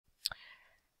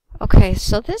Okay,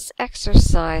 so this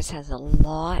exercise has a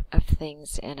lot of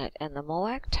things in it, and the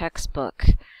MOAC textbook,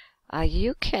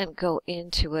 you can go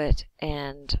into it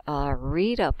and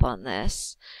read up on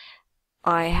this.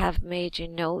 I have made you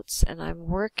notes, and I'm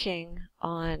working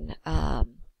on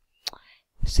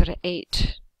sort of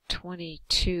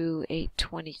 822,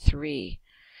 823.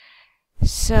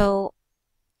 So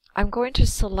I'm going to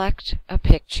select a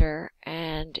picture,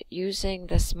 and using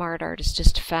the SmartArt is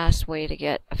just a fast way to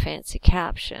get a fancy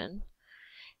caption.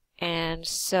 And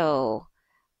so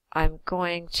I'm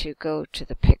going to go to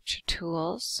the picture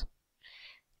tools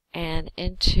and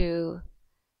into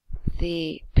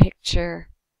the picture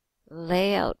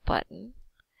layout button,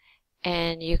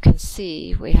 and you can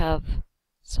see we have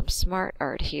some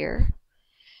SmartArt here,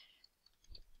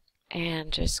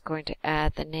 and just going to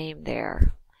add the name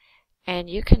there.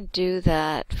 And you can do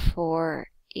that for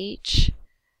each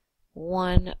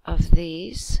one of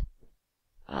these,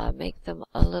 make them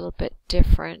a little bit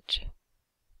different,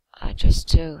 just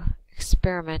to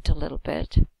experiment a little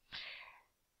bit.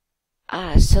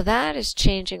 So that is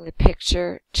changing the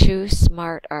picture to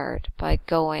SmartArt by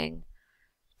going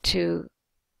to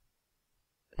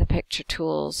the picture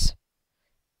tools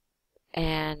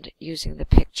and using the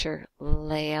picture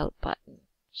layout button.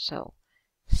 So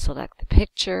select the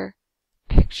picture,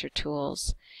 picture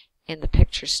tools, in the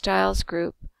picture styles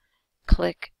group,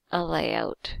 click a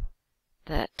layout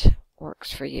that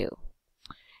works for you,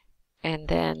 and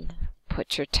then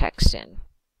put your text in.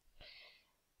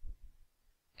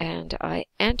 And I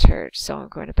entered, so I'm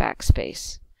going to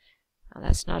backspace. Now,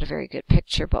 that's not a very good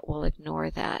picture, but we'll ignore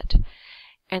that.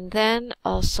 And then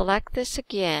I'll select this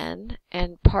again,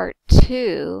 and part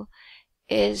 2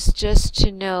 is just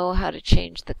to know how to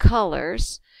change the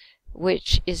colors,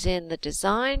 which is in the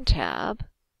Design tab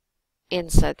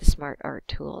inside the SmartArt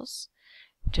tools.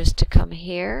 Just to come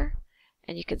here,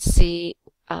 and you can see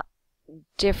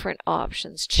different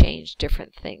options change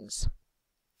different things.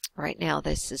 Right now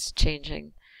this is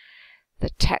changing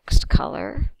the text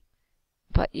color,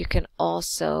 but you can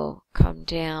also come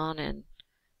down, and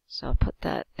so I'll put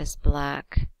that as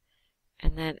black,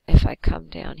 and then if I come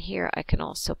down here I can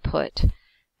also put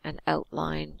an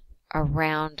outline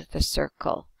around the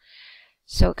circle.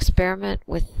 So experiment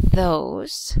with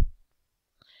those,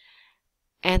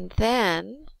 and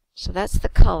then so that's the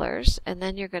colors, and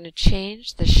then you're going to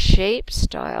change the shape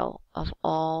style of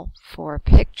all 4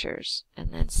 pictures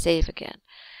and then save again.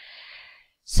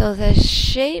 So the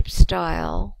shape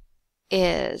style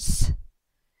is,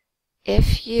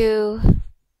 if you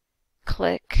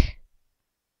click,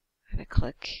 I'm going to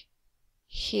click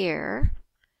here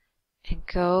and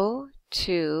go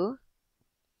to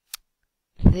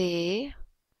the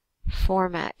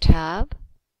Format tab,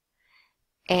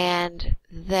 and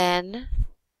then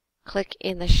click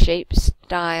in the Shape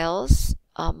Styles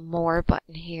More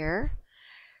button here.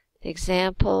 The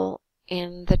example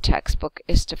in the textbook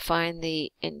is to find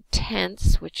the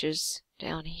Intense, which is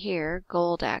down here,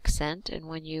 gold accent, and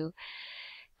when you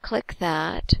click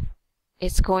that,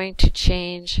 it's going to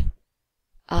change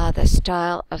the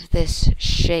style of this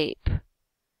shape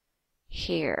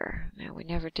here. Now, we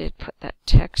never did put that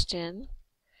text in.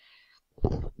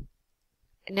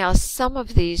 Now, some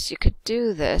of these you could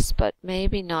do this, but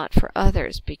maybe not for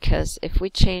others, because if we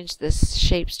change this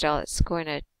shape style, it's going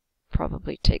to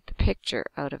probably take the picture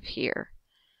out of here,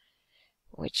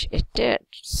 which it did.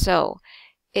 So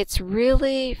it's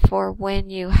really for when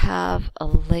you have a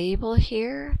label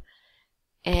here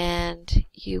and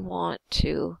you want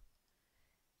to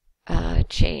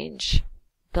change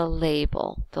the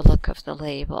label, the look of the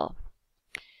label.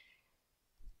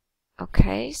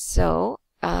 Okay, so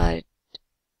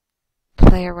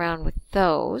play around with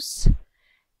those,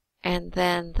 and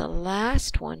then the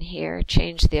last one here,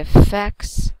 change the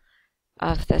effects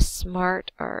of the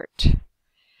SmartArt.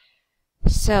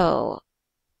 So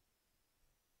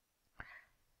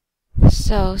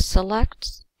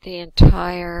select the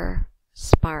entire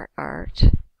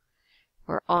SmartArt.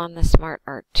 We're on the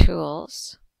SmartArt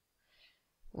tools.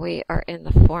 We are in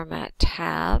the Format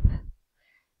tab,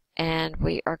 and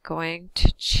we are going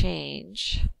to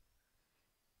change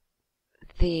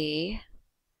the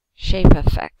shape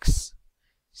effects.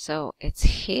 So it's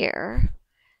here,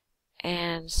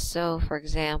 and so for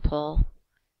example,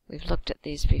 we've looked at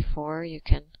these before. You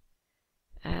can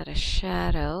add a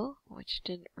shadow, which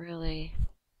didn't really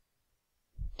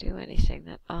do anything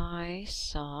that I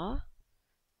saw,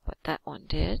 but that one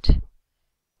did.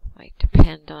 Might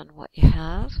depend on what you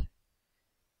have.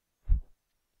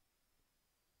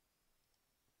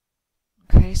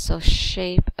 Okay, so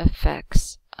shape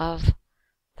effects of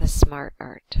the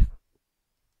SmartArt.